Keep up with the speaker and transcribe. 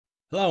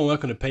Hello and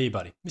welcome to PE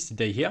Buddy. Mr.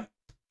 D here.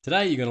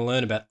 Today you're going to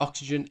learn about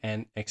oxygen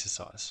and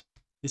exercise.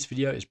 This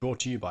video is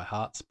brought to you by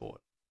Heart Sport.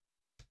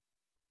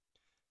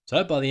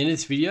 So by the end of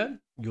this video,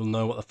 you'll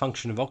know what the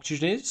function of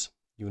oxygen is.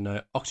 You'll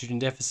know oxygen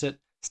deficit,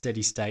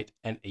 steady state,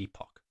 and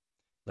EPOC.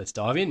 Let's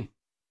dive in.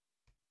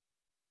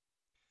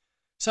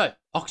 So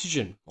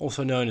oxygen,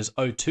 also known as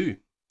O2,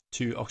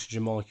 two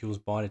oxygen molecules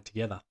binded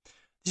together.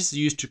 This is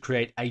used to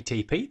create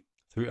ATP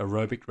through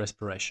aerobic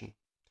respiration.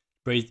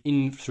 Breathe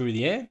in through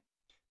the air.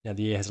 Now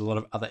the air has a lot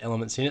of other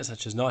elements in it,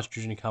 such as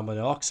nitrogen and carbon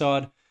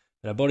dioxide,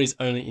 but our body's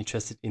only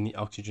interested in the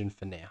oxygen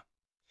for now.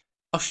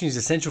 Oxygen is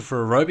essential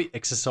for aerobic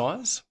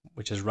exercise,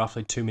 which is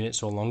roughly 2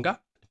 minutes or longer,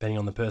 depending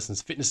on the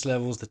person's fitness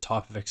levels, the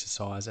type of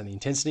exercise, and the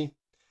intensity.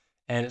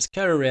 And it's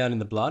carried around in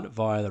the blood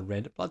via the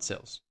red blood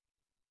cells.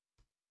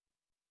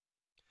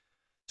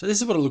 So this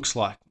is what it looks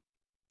like.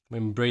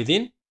 When we breathe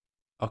in,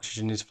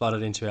 oxygen is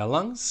flooded into our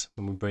lungs.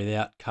 When we breathe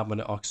out, carbon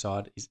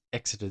dioxide is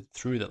exited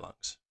through the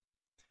lungs.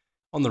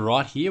 On the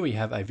right here, we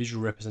have a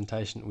visual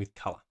representation with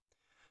colour.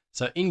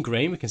 So in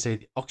green, we can see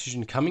the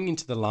oxygen coming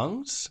into the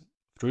lungs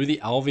through the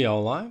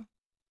alveoli,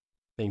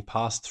 being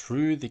passed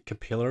through the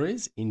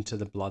capillaries into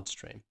the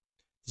bloodstream.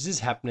 This is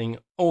happening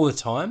all the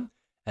time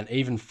and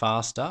even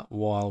faster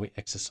while we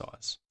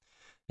exercise.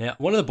 Now,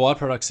 one of the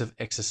byproducts of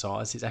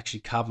exercise is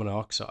actually carbon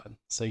dioxide.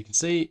 So you can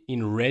see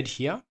in red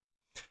here,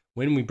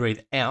 when we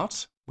breathe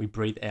out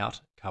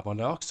carbon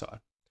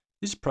dioxide.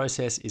 This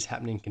process is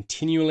happening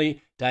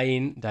continually, day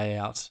in, day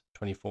out,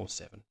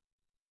 24/7.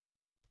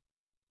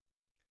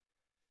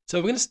 So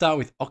we're going to start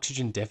with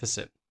oxygen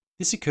deficit.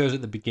 This occurs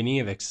at the beginning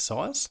of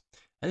exercise,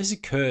 and this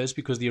occurs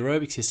because the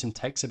aerobic system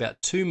takes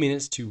about 2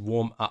 minutes to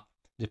warm up,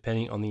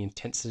 depending on the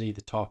intensity,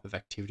 the type of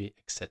activity,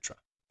 etc.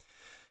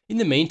 In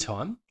the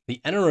meantime,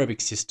 the anaerobic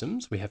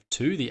systems, we have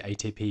two, the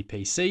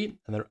ATP-PC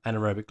and the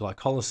anaerobic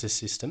glycolysis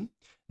system,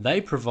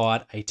 they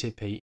provide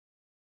ATP.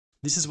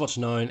 This is what's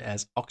known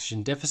as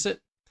oxygen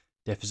deficit.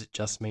 Deficit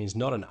just means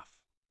not enough.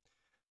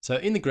 So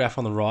in the graph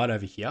on the right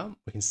over here,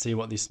 we can see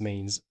what this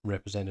means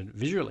represented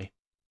visually.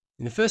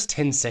 In the first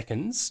 10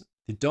 seconds,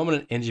 the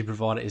dominant energy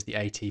provider is the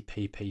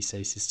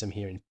ATP-PC system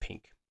here in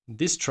pink.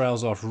 This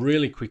trails off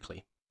really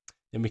quickly.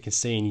 Then we can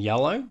see in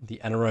yellow, the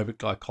anaerobic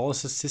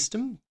glycolysis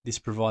system. This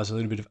provides a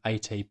little bit of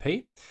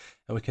ATP.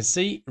 And we can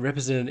see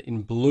represented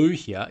in blue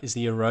here is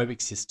the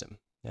aerobic system.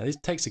 Now this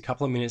takes a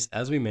couple of minutes,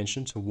 as we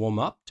mentioned, to warm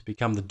up to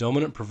become the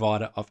dominant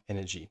provider of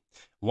energy.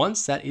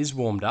 Once that is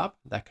warmed up,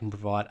 that can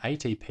provide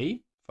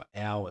ATP for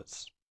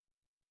hours.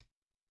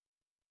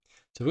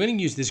 So we're going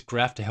to use this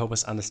graph to help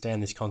us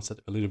understand this concept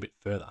a little bit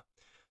further.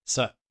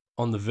 So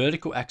on the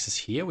vertical axis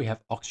here, we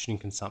have oxygen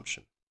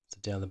consumption. So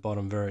down the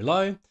bottom very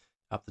low,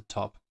 up the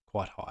top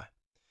quite high.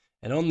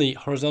 And on the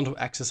horizontal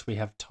axis, we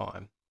have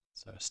time.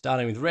 So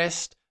starting with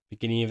rest,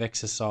 beginning of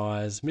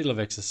exercise, middle of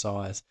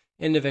exercise,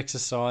 end of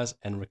exercise,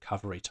 and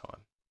recovery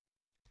time.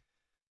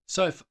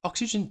 So for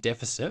oxygen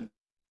deficit,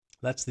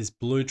 that's this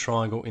blue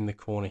triangle in the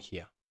corner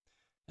here.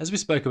 As we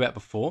spoke about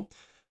before,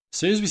 as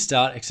soon as we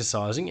start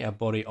exercising, our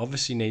body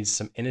obviously needs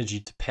some energy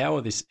to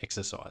power this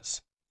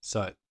exercise.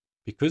 So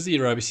because the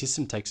aerobic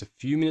system takes a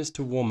few minutes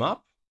to warm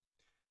up,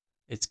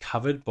 it's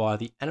covered by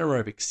the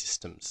anaerobic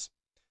systems.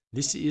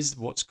 This is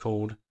what's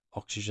called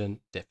oxygen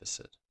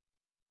deficit.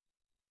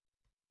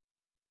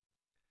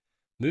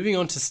 Moving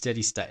on to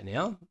steady state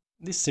now.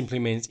 This simply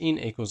means in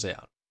equals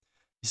out.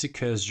 This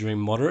occurs during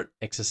moderate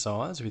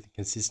exercise with a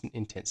consistent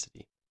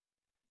intensity.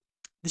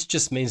 This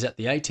just means that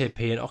the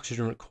ATP and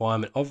oxygen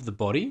requirement of the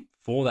body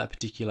for that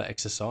particular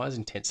exercise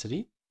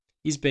intensity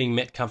is being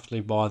met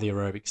comfortably by the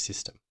aerobic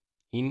system.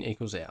 In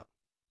equals out.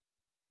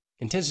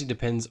 Intensity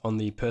depends on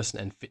the person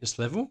and fitness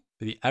level,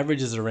 but the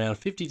average is around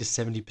 50 to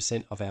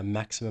 70% of our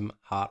maximum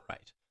heart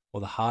rate,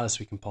 or the hardest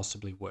we can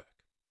possibly work.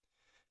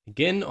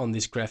 Again, on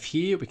this graph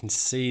here, we can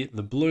see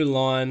the blue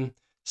line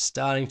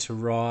starting to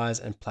rise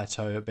and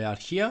plateau about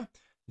here.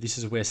 This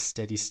is where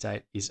steady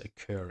state is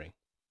occurring.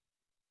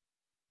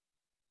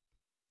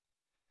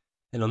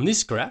 And on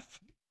this graph,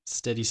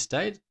 steady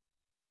state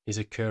is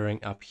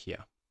occurring up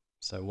here.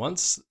 So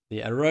once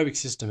the aerobic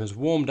system has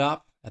warmed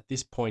up, at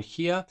this point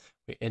here,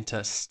 we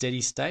enter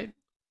steady state,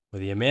 where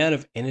the amount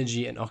of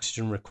energy and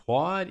oxygen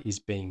required is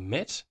being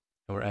met,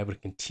 and we're able to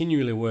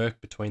continually work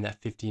between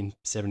that 50 and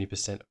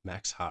 70% of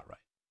max heart rate.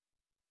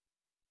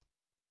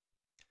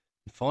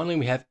 And finally,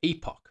 we have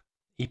EPOC.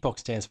 EPOC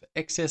stands for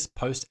excess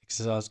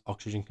post-exercise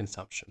oxygen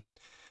consumption.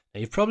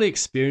 Now, you've probably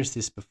experienced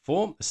this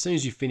before. As soon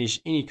as you finish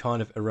any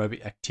kind of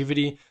aerobic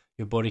activity,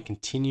 your body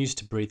continues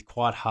to breathe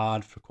quite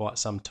hard for quite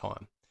some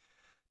time.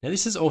 Now,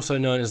 this is also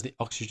known as the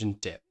oxygen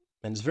debt,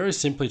 and it's very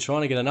simply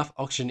trying to get enough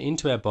oxygen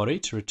into our body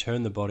to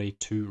return the body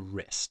to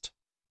rest.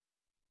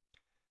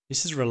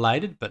 This is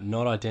related but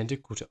not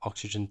identical to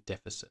oxygen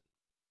deficit.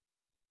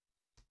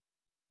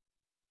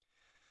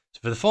 So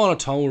for the final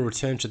time, we'll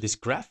return to this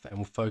graph and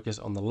we'll focus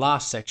on the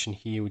last section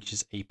here, which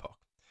is EPOC.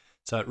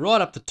 So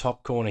right up the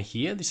top corner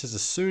here, this is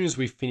as soon as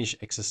we finish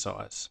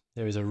exercise.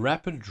 There is a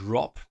rapid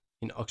drop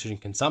in oxygen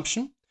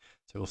consumption.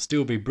 So we'll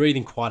still be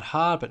breathing quite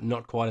hard, but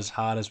not quite as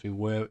hard as we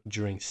were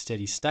during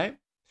steady state.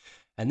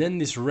 And then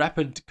this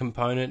rapid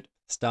component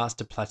starts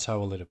to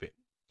plateau a little bit.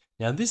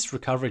 Now this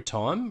recovery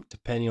time,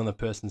 depending on the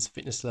person's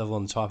fitness level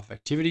and type of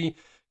activity,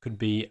 could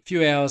be a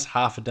few hours,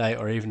 half a day,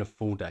 or even a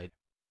full day.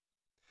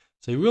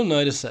 So you will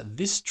notice that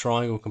this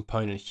triangle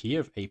component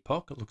here of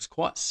EPOC looks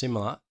quite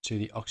similar to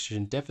the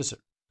oxygen deficit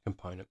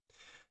component.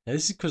 Now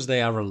this is because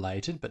they are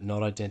related but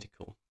not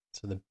identical.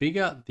 So the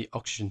bigger the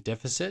oxygen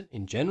deficit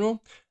in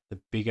general,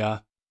 the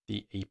bigger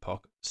the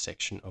EPOC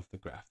section of the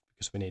graph,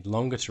 because we need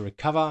longer to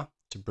recover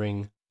to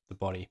bring the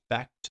body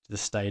back to the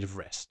state of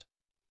rest.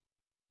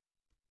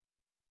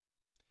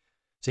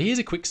 So here's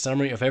a quick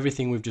summary of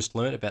everything we've just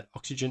learned about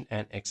oxygen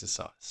and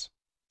exercise.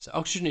 So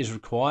oxygen is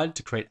required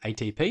to create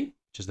ATP,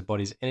 which is the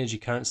body's energy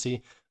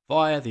currency,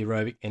 via the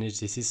aerobic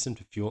energy system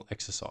to fuel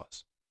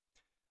exercise.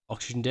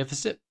 Oxygen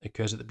deficit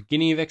occurs at the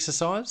beginning of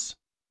exercise,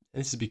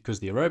 and this is because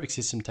the aerobic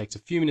system takes a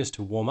few minutes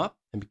to warm up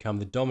and become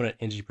the dominant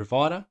energy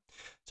provider.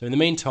 So in the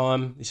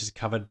meantime, this is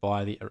covered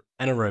by the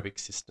anaerobic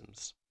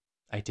systems,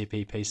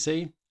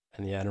 ATP-PC,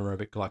 and the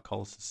anaerobic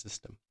glycolysis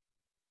system.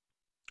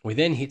 We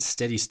then hit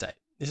steady state.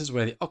 This is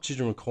where the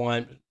oxygen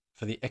requirement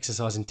for the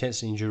exercise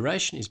intensity and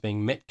duration is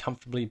being met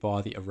comfortably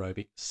by the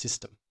aerobic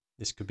system.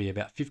 This could be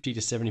about 50 to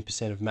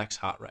 70% of max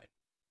heart rate.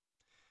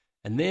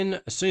 And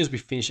then as soon as we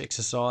finish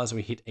exercise,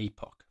 we hit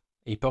EPOC.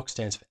 EPOC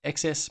stands for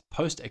excess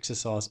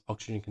post-exercise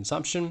oxygen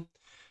consumption,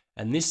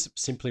 and this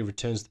simply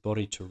returns the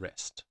body to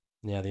rest.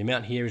 Now the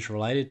amount here is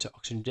related to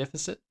oxygen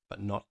deficit,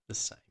 but not the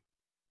same.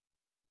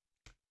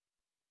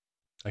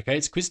 Okay,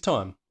 it's quiz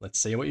time. Let's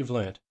see what you've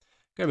learned.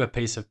 Grab a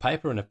piece of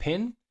paper and a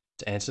pen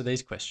to answer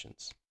these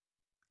questions.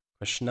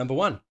 Question number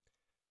 1.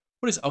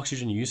 What is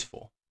oxygen used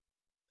for?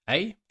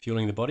 A,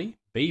 fueling the body,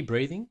 B,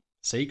 breathing,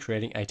 C,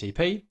 creating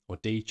ATP, or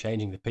D,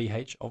 changing the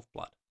pH of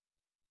blood.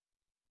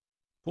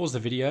 Pause the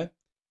video,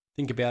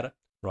 think about it,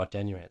 write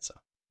down your answer.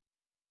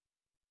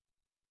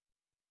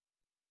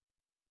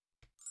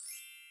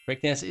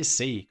 Correct answer is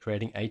C,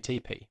 creating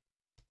ATP.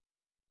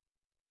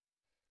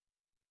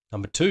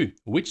 Number 2,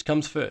 which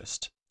comes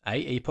first?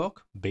 A, EPOC,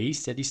 B,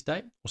 steady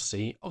state, or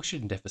C,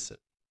 oxygen deficit?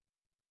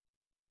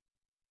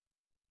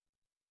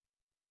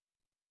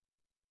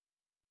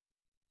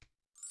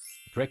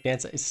 The correct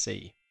answer is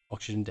C,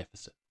 oxygen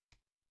deficit.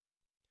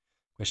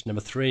 Question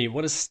number 3,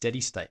 what does steady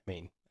state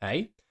mean?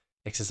 A,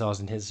 exercise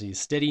intensity is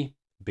steady.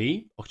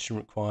 B, oxygen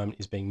requirement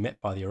is being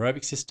met by the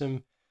aerobic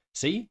system.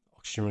 C,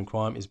 oxygen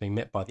requirement is being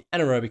met by the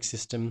anaerobic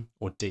system.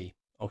 Or D,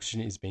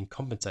 oxygen is being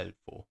compensated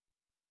for.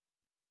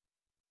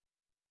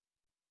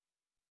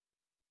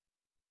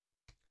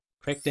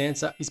 Correct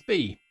answer is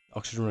B,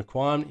 oxygen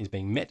requirement is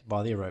being met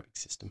by the aerobic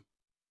system.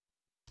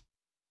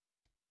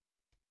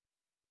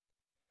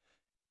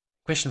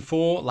 Question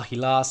 4, lucky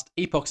last.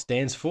 EPOC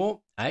stands for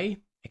A,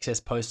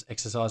 excess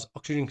post-exercise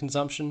oxygen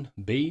consumption.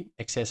 B,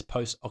 excess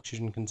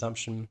post-oxygen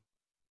consumption.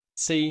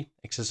 C,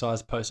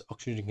 exercise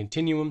post-oxygen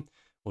continuum.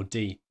 Or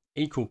D,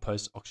 equal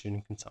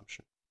post-oxygen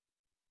consumption.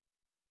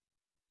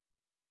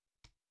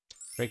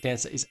 Correct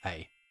answer is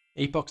A.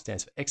 EPOC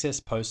stands for excess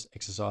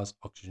post-exercise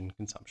oxygen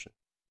consumption.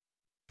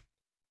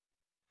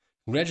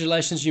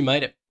 Congratulations, you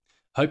made it.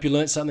 Hope you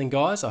learned something,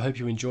 guys. I hope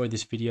you enjoyed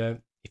this video.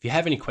 If you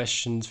have any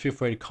questions, feel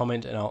free to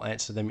comment and I'll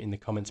answer them in the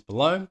comments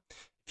below.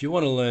 If you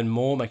want to learn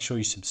more, make sure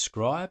you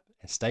subscribe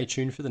and stay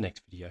tuned for the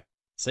next video.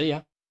 See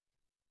ya.